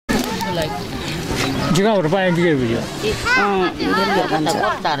지금으로 빨리 비게 비죠.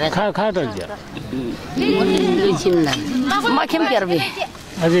 카 돌죠. मा खेम के रबे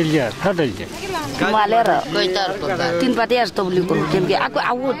अझै खादल्छ मालेर तीन पाटे जस्तो बुलिको खेम के आको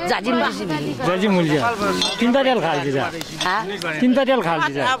आउ जाजी मुसी जाजी मूल्य तीन तारेल खाल्छ जा हा तीन तारेल खाल्छ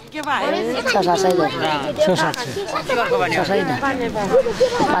जा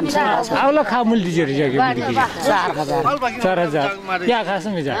आउला खा मूल्य दिजरी जाके 4000 क्या खास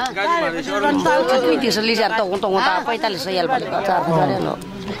में जा त्यसले जार त त 45 याल परेको 4000 लो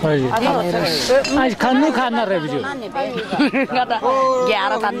आज खानु खाना रे बिजु गता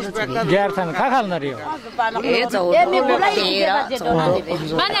 11 थान 11 थान खा खाल्न रे ए 14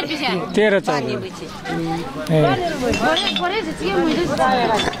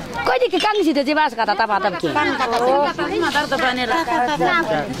 कहिले के कांगी सिधे जे बास काटा तापा ताप के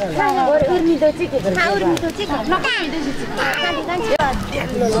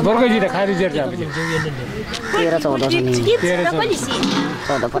बर्को जी त खारी जेर जा 13 14 नि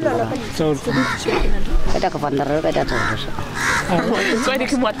 14 eta ke 15 eta 14 कहिले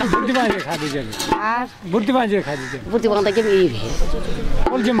के मत बुद्धि बाजे खादी जेर बुद्धि बाजे खादी जेर बुद्धि बंद के भी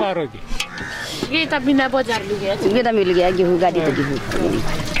बोल जे मारो के ये त बिना बजार लुगे बिना मिल गया गेहूं गाडी त गेहूं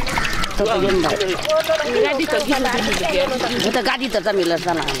तो गेम भाई गाडी त गेहूं त गाडी त मिलस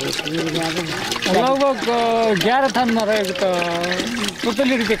न लगभग 11 थान नरहेको त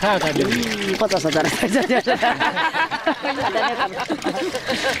टोटली रुपैयाँ खा 50,000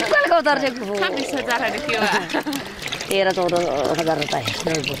 कलको उतार चाहिँ 20,000 के हो 13-14,000 रुपैयाँ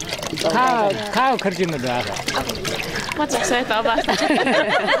खा खर्चिनु त आएको 50 त अब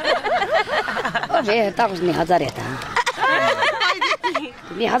अबे ताकस नि 1000 हेता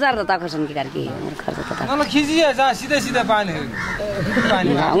नि 1000 त ताकसन के करके खर्च त ताक न खिजिए जा सीधे सीधे पानी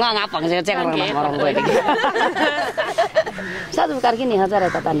nga pang saya cek orang gue lagi satu karki nih 1000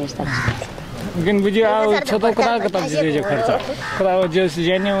 हेता तानिस ताक लेकिन बुझियो अब छोटो कता दिए जो खर्च कता जो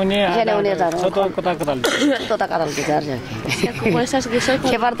जेने उनी छोटो कता तो tak kadal ke jar पैसा के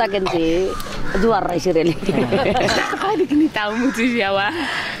kebar taken ti juar rai sireli kali gini tahu mutu siapa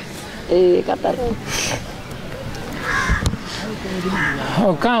katar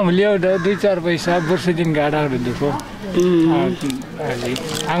काम ल्याउ 2-4 पैसा वर्ष दिन गाडाहरू दुखो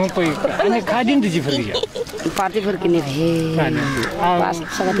आंग पै अनि खादिन दिजी फर्की पार्टी फर्किने भए पास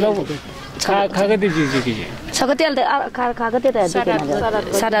खागते जी सकतेल खागते त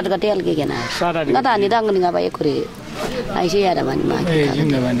साडाट गतेल के केना गता नि दांग निगा बाय खुरे आइसे यादा मानि मा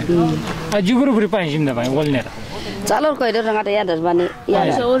जिम्दा बाने आ जुगुरु फुरि पाइ जिम्दा बाय वलनेर चालर कइले रंगा त यादस बानी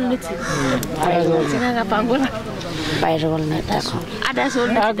यादा सोल निछि सिनागा पांगोला बाहिर वलने ताको ada सोल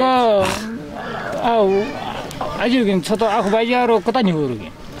आको आउ आजुगिन छोटो आखु बाइजारो कता नि होरु के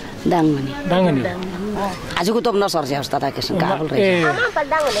दांगनी आजको त न सर्से अवस्था त के काबल रे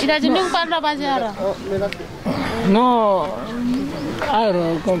इदा जुनु पर्न बाजार नो आरो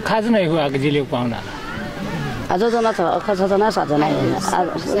खाजना हो आके जिले पाउना आज जना छ खजना साजना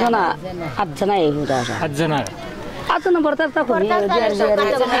जना 8 जना हो त 8 जना आतना बर्ता त को 1500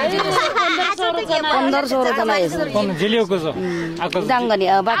 जना कोन जिलेको छ आको दांगनी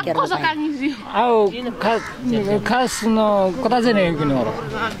बाकेर आउ खास न कता जने किन हो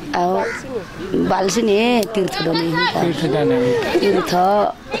आउ बालसिनी तीर्थ डोनी तीर्थ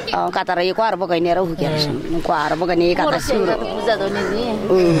कातार एक वार बगैने र हुकेर क्वार बगैने काता सुरो पूजा दोनी जी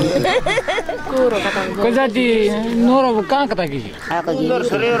कोरो काता को जाति नोर कहाँ कता की आको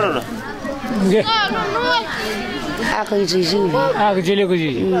आको जिलेको जी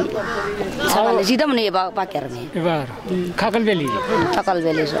सामान्य सीधा मने बाकेर में बार खाकल बेली छ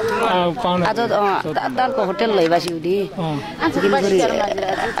पाउन आज दालको होटल लैबासी उडी आज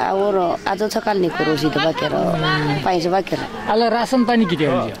और आज छकाल नि कोरो सीधा बाकेर पाइन्छ बाकेर अल राशन पानी किटे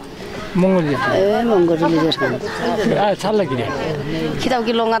हो मंगल मंगल जस आ छल्ला किटे खिताउ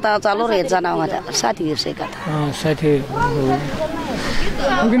कि लोंगा त चालो रे जना उता साथी हेर्से का साथी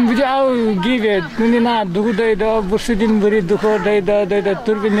लेकिन बुझे आउ गिवे दुनिना दुख दइ द वर्ष दिन भरि दुख दइ द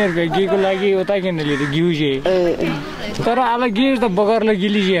तुर्बिनेर भे गिको लागि ओता किनले गिउ जे तर आला गिज त बगरले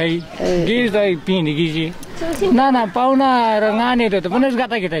गिली जे है गिज त पिन गिजी ना पाउना र गाने त पनेस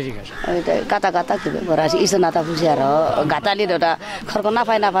गाता केता जी गाता के बरासी इसना त फुसिया र गाताले एउटा खर्को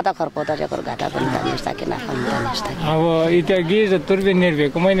नाफाइ नाफा त खर्को त जकर गाता पनि तानिस्ता के नाफा तानिस्ता अब इता गिज तुर्बिनेर भे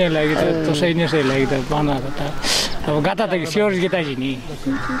कमाइने लागि त तसै नसै लागि त पाउना त अब गाता त स्योर गीता जी नि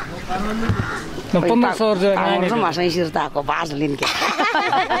न 1500 जना मासै सिरताको बास लिन के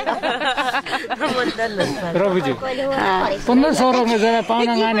रबुजी 1500 रुपैयाँ जरा पाउन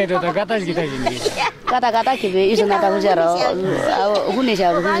गाने त गातास गीता जिन्दगी kata-kata gitu isu nata hujaro hune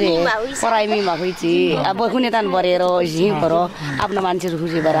sha huje paraimi ma hoichi अब hune tan barero ji baro apna manchir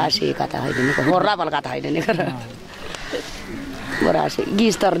huje barasi kata haidini ko horla bal kata haidini kara barasi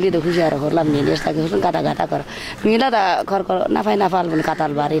gistar di do hujaro horla mini sta ke kata-kata kar mila da khar ko nafai nafal bun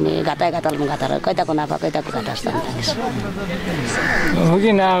katal bari ni gatal bun katar kaita ko nafa kaita ko kata stan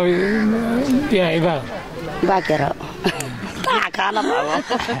hogi na ya iba ba kero ta kana ba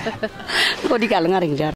ko di kal ngaring jar